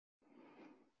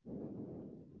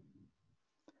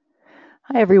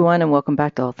Hi, everyone, and welcome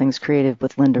back to All Things Creative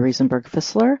with Linda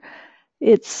Riesenberg-Fissler.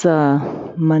 It's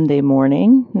Monday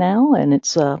morning now, and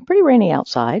it's pretty rainy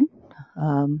outside.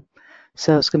 Um,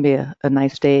 so it's going to be a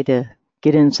nice day to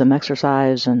get in some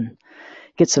exercise and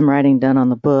get some writing done on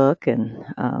the book. And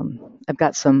I've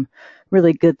got some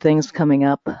really good things coming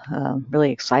up,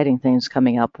 really exciting things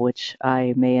coming up, which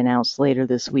I may announce later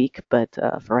this week. But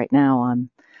for right now,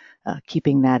 I'm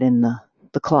keeping that in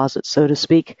the closet, so to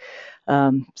speak,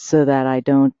 so that I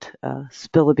don't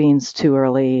spill the beans too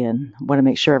early and want to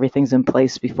make sure everything's in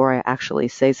place before I actually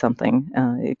say something.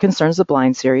 It concerns the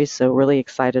Blind series, so really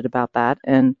excited about that.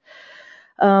 And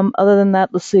other than that,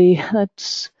 let's see,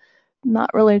 that's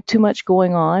not really too much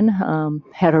going on.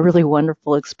 Had a really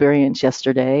wonderful experience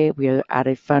yesterday. We were at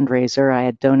a fundraiser. I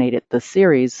had donated the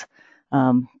series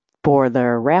for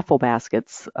their raffle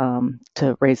baskets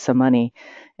to raise some money.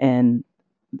 And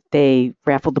they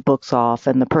raffled the books off,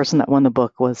 and the person that won the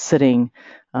book was sitting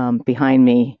behind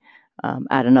me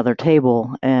at another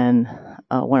table. And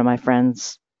one of my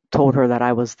friends told her that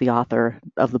I was the author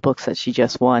of the books that she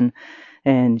just won.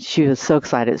 And she was so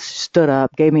excited. She stood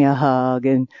up, gave me a hug,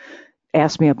 and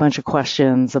asked me a bunch of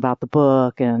questions about the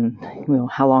book and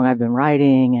how long I've been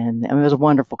writing. And it was a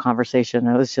wonderful conversation.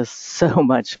 It was just so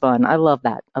much fun. I love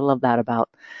that. I love that about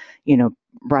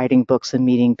writing books and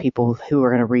meeting people who are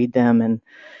going to read them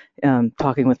and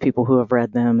talking with people who have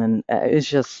read them, and it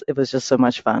was just so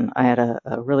much fun. I had a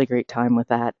really great time with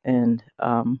that, and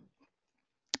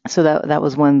so that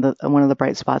was one of the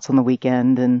bright spots on the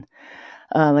weekend. And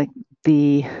like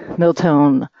the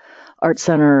Milltown Art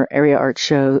Center area art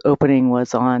show opening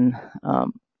was on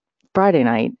Friday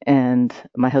night, and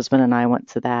my husband and I went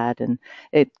to that, and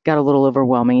it got a little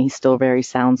overwhelming. He's still very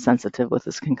sound sensitive with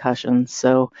his concussion,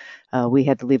 so we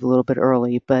had to leave a little bit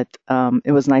early, but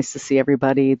it was nice to see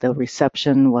everybody. The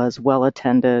reception was well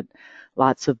attended,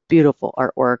 lots of beautiful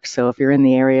artwork. So if you're in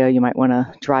the area, you might want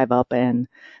to drive up, and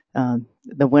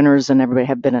the winners and everybody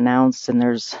have been announced, and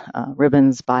there's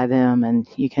ribbons by them, and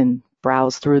you can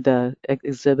browse through the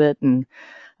exhibit and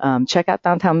check out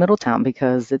downtown Middletown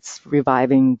because it's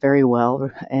reviving very well.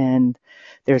 And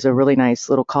there's a really nice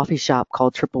little coffee shop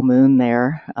called Triple Moon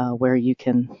there where you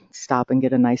can stop and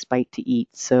get a nice bite to eat.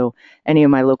 So any of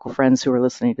my local friends who are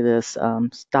listening to this,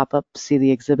 stop up, see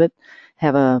the exhibit,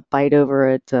 have a bite over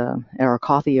at or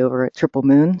coffee over at Triple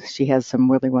Moon. She has some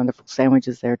really wonderful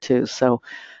sandwiches there too. So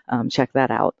check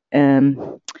that out.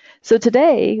 And so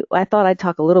today, I thought I'd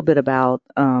talk a little bit about.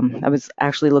 I was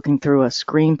actually looking through a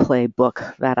screenplay book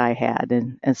that I had,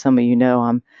 and as some of you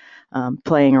know, I'm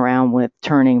playing around with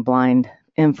turning Blind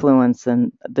Influence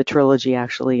and the trilogy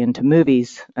actually into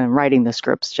movies and writing the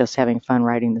scripts, just having fun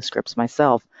writing the scripts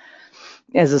myself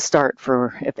as a start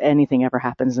for if anything ever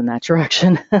happens in that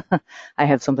direction. I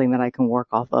have something that I can work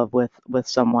off of with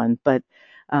someone. But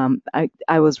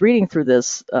I was reading through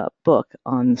this book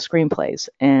on screenplays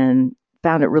and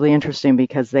found it really interesting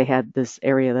because they had this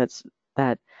area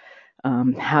that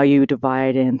how you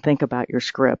divide and think about your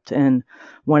script. And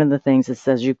one of the things it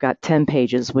says you've got 10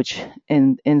 pages, which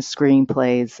in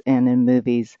screenplays and in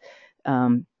movies,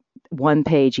 one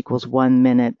page equals 1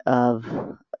 minute of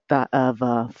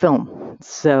film.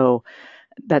 So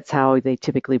that's how they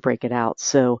typically break it out.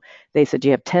 So they said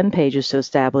you have 10 pages to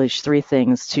establish three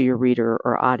things to your reader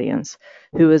or audience.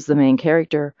 Who is the main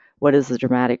character? What is the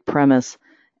dramatic premise?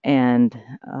 And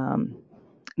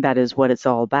that is what it's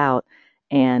all about.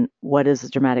 And what is the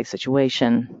dramatic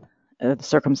situation, the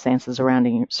circumstances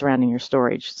surrounding your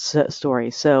story.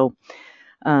 So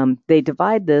they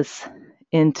divide this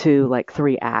into like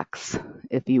three acts,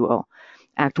 if you will.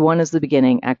 Act one is the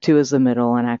beginning, act two is the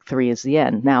middle, and act three is the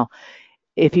end. Now,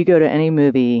 if you go to any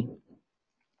movie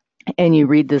and you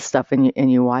read this stuff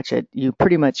and you watch it, you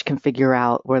pretty much can figure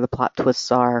out where the plot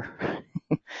twists are,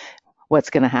 what's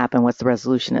going to happen, what the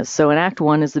resolution is. So in Act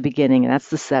 1 is the beginning, and that's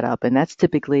the setup, and that's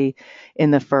typically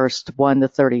in the first 1 to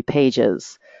 30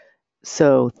 pages.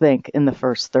 So think in the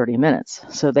first 30 minutes.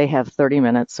 So they have 30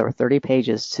 minutes or 30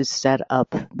 pages to set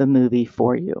up the movie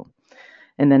for you.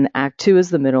 And then Act 2 is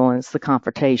the middle, and it's the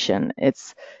confrontation.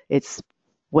 It's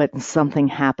when something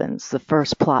happens. The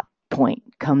first plot point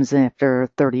comes in after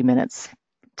 30 minutes,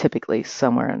 typically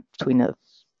somewhere between the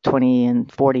 20 and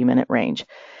 40-minute range.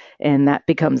 And that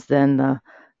becomes then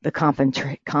the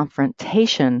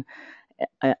confrontation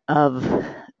of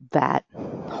that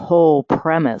whole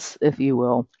premise, if you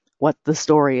will, what the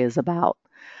story is about,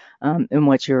 and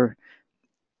what you're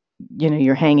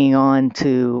hanging on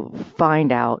to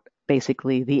find out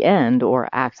basically the end, or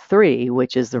Act 3,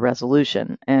 which is the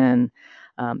resolution. And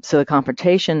so the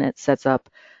confrontation, it sets up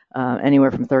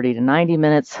anywhere from 30 to 90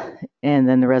 minutes, and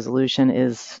then the resolution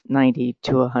is 90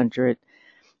 to 100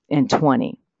 and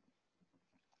 20.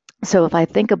 So if I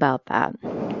think about that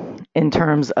in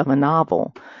terms of a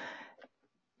novel,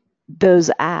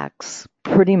 those acts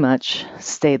pretty much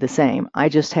stay the same. I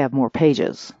just have more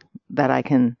pages that I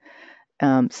can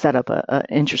set up a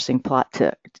interesting plot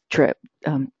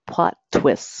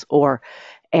twists, or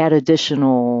add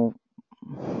additional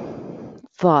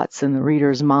thoughts in the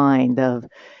reader's mind of,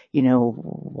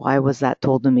 why was that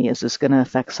told to me? Is this going to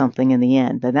affect something in the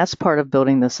end? And that's part of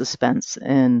building the suspense.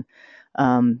 And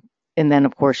then,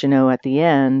 of course, at the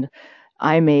end,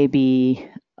 I may be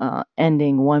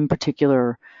ending one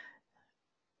particular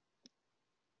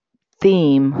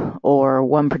theme or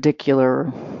one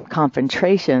particular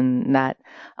confrontation that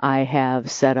I have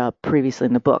set up previously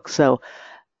in the book. So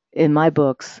in my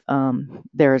books,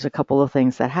 there's a couple of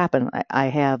things that happen. I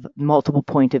have multiple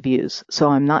point of views. So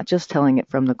I'm not just telling it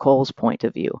from Nicole's point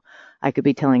of view. I could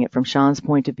be telling it from Sean's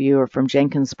point of view or from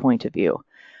Jenkins' point of view.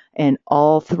 And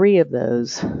all three of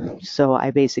those, so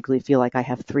I basically feel like I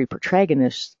have three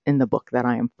protagonists in the book that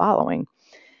I am following,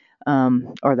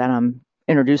 or that I'm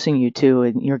introducing you to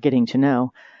and you're getting to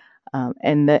know.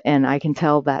 And I can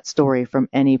tell that story from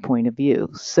any point of view.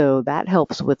 So that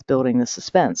helps with building the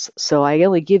suspense. So I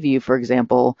only give you, for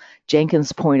example,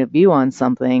 Jenkins' point of view on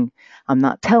something. I'm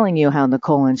not telling you how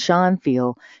Nicole and Sean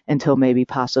feel until maybe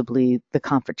possibly the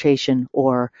confrontation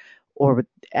or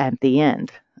at the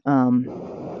end.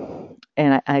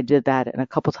 And I did that in a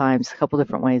couple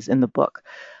different ways in the book,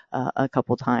 a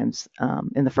couple times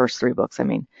in the first three books, I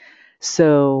mean.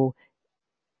 So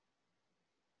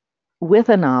with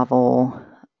a novel,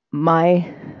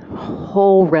 my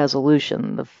whole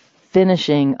resolution, the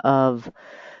finishing of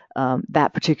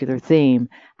that particular theme,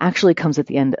 actually comes at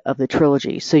the end of the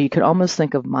trilogy. So you could almost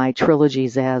think of my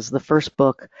trilogies as the first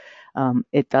book.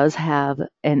 It does have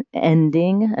an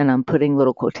ending, and I'm putting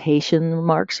little quotation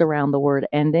marks around the word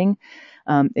ending.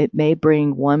 It may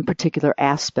bring one particular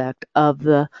aspect of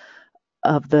the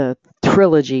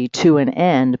trilogy to an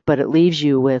end, but it leaves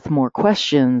you with more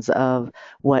questions of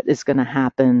what is going to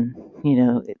happen,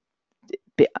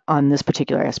 on this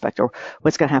particular aspect, or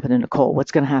what's going to happen to Nicole,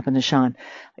 what's going to happen to Sean.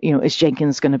 Is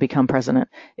Jenkins going to become president?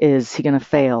 Is he going to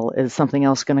fail? Is something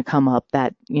else going to come up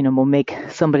that, will make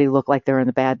somebody look like they're in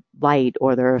the bad light,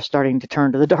 or they're starting to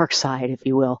turn to the dark side, if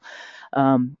you will.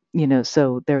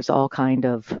 So there's all kind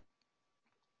of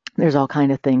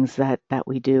things that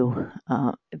we do,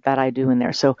 that I do in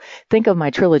there. So think of my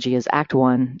trilogy as Act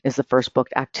 1 is the first book,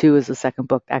 Act 2 is the second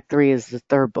book, Act 3 is the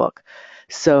third book.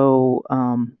 So,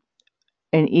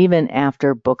 and even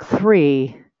after book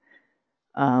 3,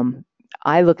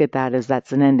 I look at that as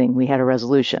that's an ending. We had a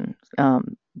resolution.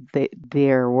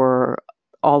 There were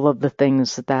all of the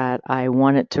things that I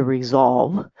wanted to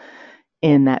resolve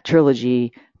in that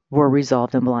trilogy were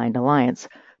resolved in Blind Alliance,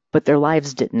 but their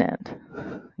lives didn't end.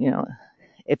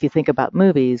 If you think about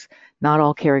movies, not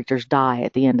all characters die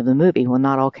at the end of the movie. Well,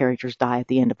 not all characters die at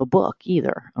the end of a book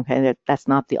either. Okay, that's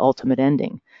not the ultimate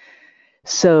ending.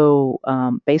 So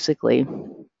basically,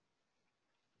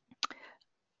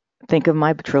 think of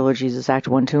my trilogies as Act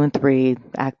 1, 2, and 3.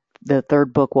 The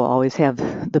third book will always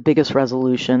have the biggest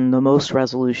resolution, the most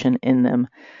resolution in them,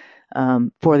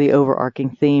 for the overarching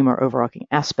theme or overarching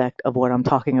aspect of what I'm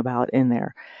talking about in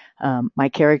there. My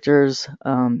characters,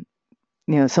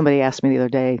 somebody asked me the other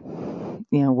day,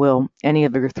 will any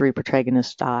of your three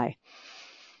protagonists die?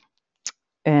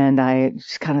 And I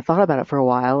just kind of thought about it for a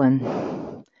while, and,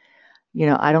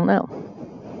 I don't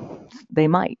know. They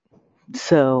might.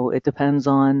 So it depends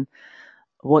on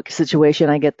what situation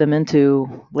I get them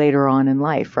into later on in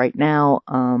life. Right now,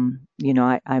 I'm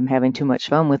having too much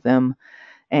fun with them,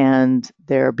 and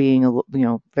they're being,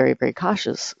 very, very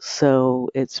cautious. So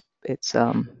it's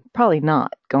probably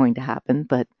not going to happen,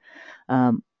 but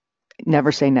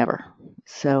never say never.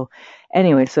 So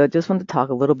anyway, so I just wanted to talk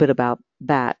a little bit about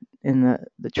that in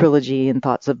the trilogy and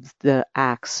thoughts of the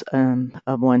acts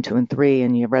of 1, 2, and 3,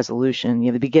 and your resolution.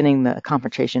 The beginning, the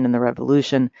confrontation, and the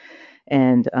revolution,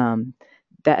 and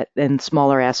that and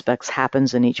smaller aspects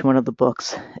happens in each one of the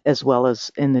books, as well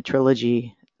as in the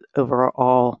trilogy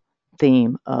overall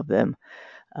theme of them.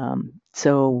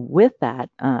 So with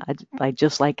that, I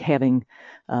just like having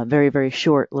very, very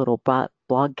short little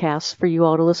blogcasts for you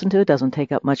all to listen to. It doesn't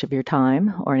take up much of your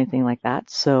time or anything like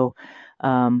that. So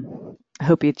I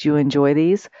hope that you enjoy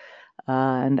these,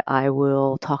 and I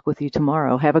will talk with you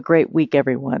tomorrow. Have a great week,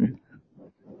 everyone.